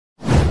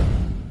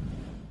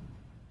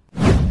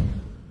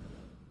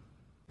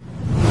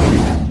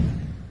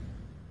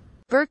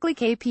Berkeley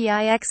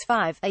KPIX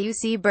 5, a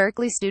UC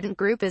Berkeley student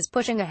group is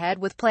pushing ahead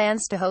with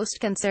plans to host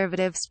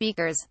conservative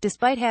speakers,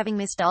 despite having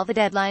missed all the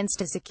deadlines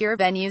to secure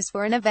venues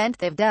for an event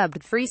they've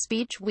dubbed Free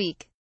Speech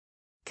Week.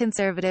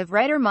 Conservative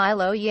writer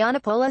Milo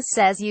Yiannopoulos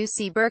says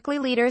UC Berkeley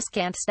leaders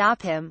can't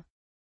stop him.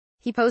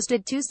 He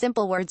posted 2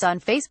 simple words on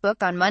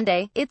Facebook on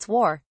Monday: "It's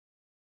war."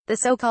 The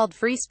so-called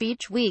Free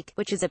Speech Week,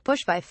 which is a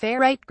push by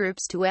far-right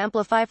groups to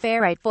amplify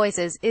far-right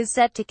voices, is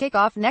set to kick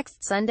off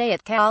next Sunday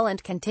at Cal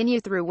and continue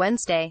through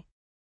Wednesday.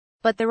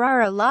 But there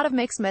are a lot of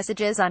mixed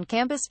messages on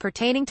campus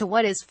pertaining to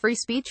what is Free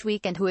Speech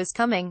Week and who is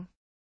coming.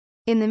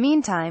 In the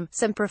meantime,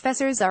 some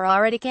professors are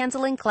already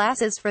canceling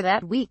classes for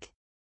that week.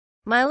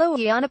 Milo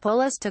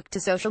Yiannopoulos took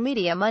to social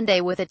media Monday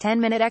with a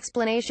 10-minute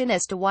explanation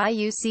as to why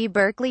UC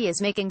Berkeley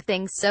is making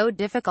things so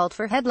difficult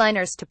for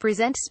headliners to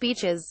present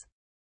speeches.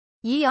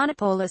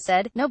 Yiannopoulos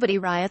said, "Nobody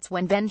riots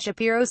when Ben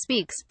Shapiro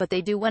speaks, but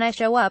they do when I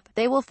show up.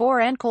 They will for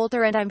Ann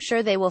Coulter, and I'm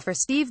sure they will for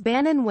Steve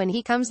Bannon when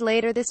he comes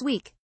later this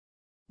week.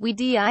 We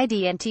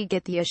didn't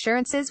get the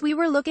assurances we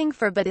were looking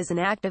for, but as an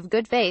act of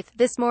good faith,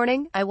 this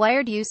morning, I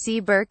wired UC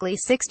Berkeley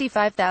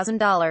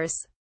 $65,000.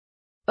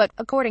 But,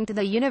 according to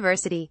the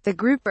university, the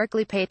group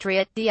Berkeley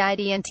Patriot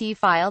didn't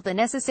file the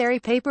necessary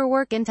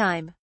paperwork in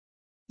time."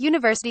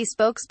 University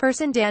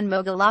spokesperson Dan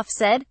Mogilov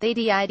said, "They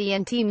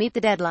didn't meet the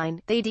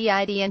deadline, they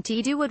didn't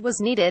do what was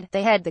needed,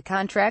 they had the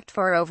contract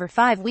for over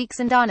 5 weeks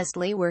and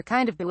honestly we're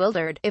kind of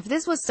bewildered. If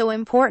this was so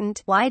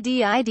important, why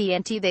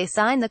didn't they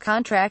sign the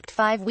contract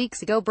 5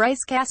 weeks ago?"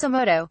 Bryce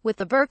Casimoto, with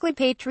the Berkeley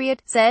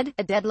Patriot, said,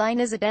 "A deadline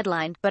is a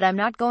deadline, but I'm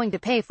not going to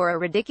pay for a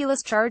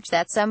ridiculous charge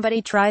that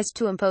somebody tries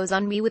to impose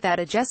on me without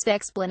a just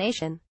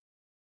explanation."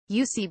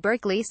 UC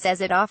Berkeley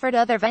says it offered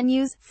other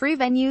venues, free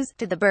venues,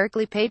 to the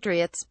Berkeley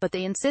Patriots, but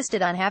they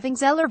insisted on having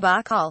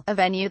Zellerbach Hall, a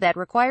venue that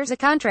requires a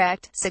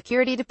contract,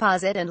 security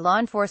deposit and law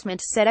enforcement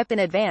set up in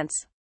advance.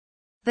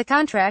 The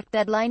contract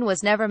deadline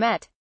was never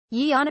met.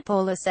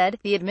 Yiannopoulos said,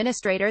 "The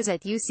administrators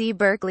at UC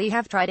Berkeley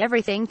have tried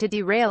everything to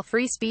derail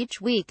Free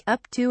Speech Week,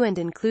 up to and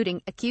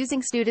including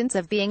accusing students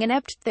of being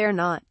inept. They're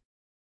not.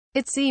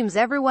 It seems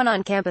everyone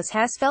on campus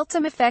has felt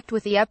some effect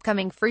with the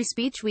upcoming Free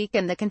Speech Week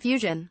and the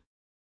confusion.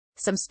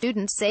 Some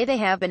students say they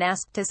have been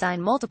asked to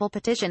sign multiple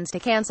petitions to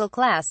cancel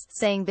class,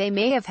 saying they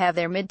may have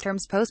their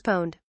midterms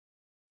postponed.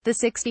 The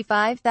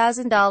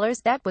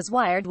 $65,000 that was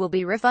wired will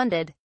be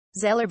refunded.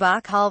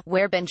 Zellerbach Hall,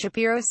 where Ben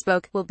Shapiro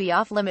spoke, will be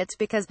off limits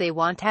because they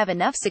won't have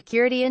enough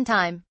security in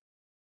time.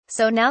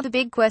 So now the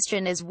big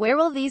question is, where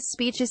will these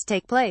speeches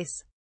take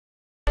place?